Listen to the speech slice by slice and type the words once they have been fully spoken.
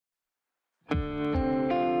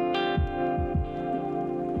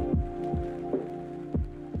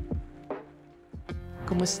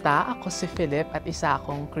Kumusta? Ako si Philip at isa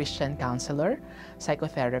akong Christian counselor,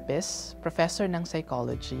 psychotherapist, professor ng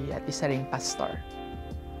psychology at isa ring pastor.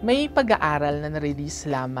 May pag-aaral na na-release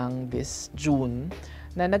lamang this June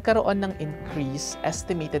na nagkaroon ng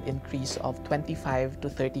estimated increase of 25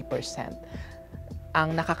 to 30%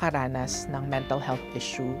 ang nakakaranas ng mental health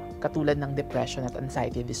issue katulad ng depression at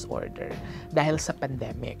anxiety disorder dahil sa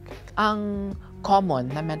pandemic. Ang common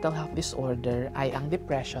na mental health disorder ay ang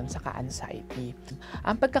depression saka anxiety.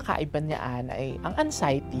 Ang pagkakaiba niyan ay ang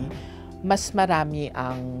anxiety, mas marami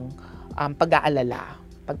ang pag-aalala,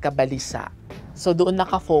 pagkabalisa. So doon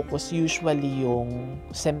nakafocus usually yung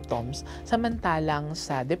symptoms. Samantalang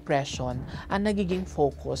sa depression, ang nagiging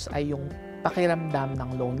focus ay yung pakiramdam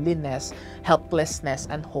ng loneliness, helplessness,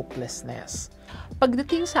 and hopelessness.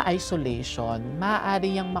 Pagdating sa isolation,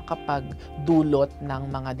 maaari yang makapagdulot ng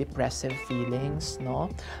mga depressive feelings, no?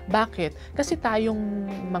 Bakit? Kasi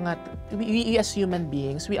we as human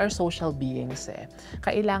beings, we are social beings eh.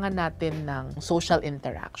 Kailangan natin ng social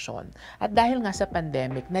interaction. At dahil nga sa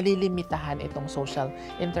pandemic, nalilimitahan itong social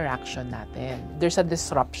interaction natin. There's a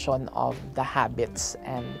disruption of the habits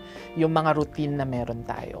and yung mga routine na meron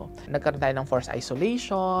tayo. Nagkaroon tayo ng forced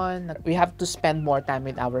isolation. We have to spend more time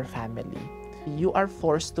with our family. You are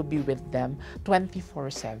forced to be with them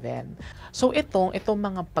 24/7. So itong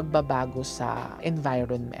mga pagbabago sa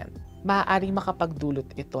environment, maaaring makapagdulot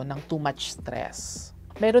ito ng too much stress.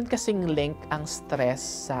 Meron kasing link ang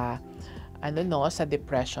stress sa sa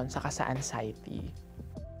depression saka sa anxiety.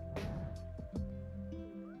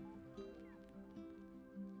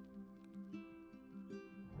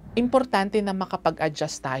 Importante na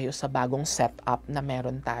makapag-adjust tayo sa bagong setup na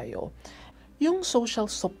meron tayo. Yung social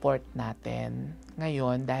support natin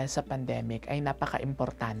ngayon dahil sa pandemic ay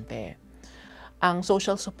napaka-importante. Ang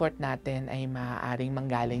social support natin ay maaaring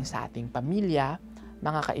manggaling sa ating pamilya,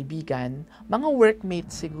 mga kaibigan, mga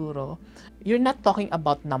workmates siguro. You're not talking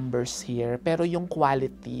about numbers here, pero yung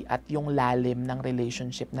quality at yung lalim ng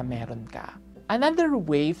relationship na meron ka. Another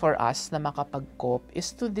way for us na makapag-cope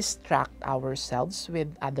is to distract ourselves with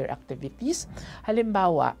other activities.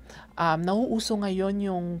 Halimbawa, nauuso ngayon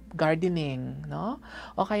yung gardening, no?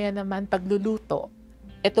 O kaya naman pagluluto.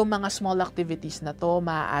 Itong mga small activities na to,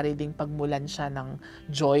 maaari ding pagmulan siya ng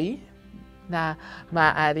joy na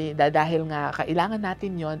maaari, dahil nga kailangan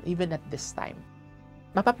natin yon even at this time.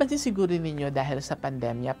 Mapapansin siguro ninyo dahil sa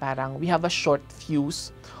pandemya, parang we have a short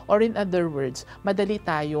fuse, or in other words, madali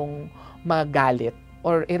tayong magalit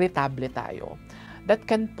or irritable tayo. That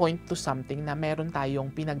can point to something na meron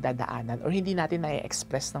tayong pinagdadaanan or hindi natin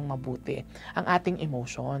na-express ng mabuti ang ating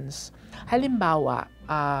emotions. Halimbawa,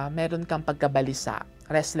 meron kang pagkabalisa,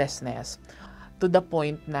 restlessness, to the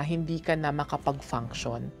point na hindi ka na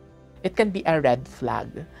makapag-function. It can be a red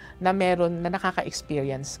flag na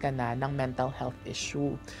nakaka-experience ka na ng mental health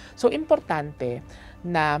issue. So, importante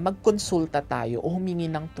na magkonsulta tayo o humingi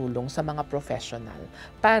ng tulong sa mga professional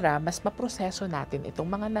para mas maproseso natin itong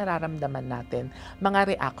mga nararamdaman natin,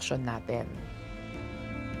 mga reaction natin.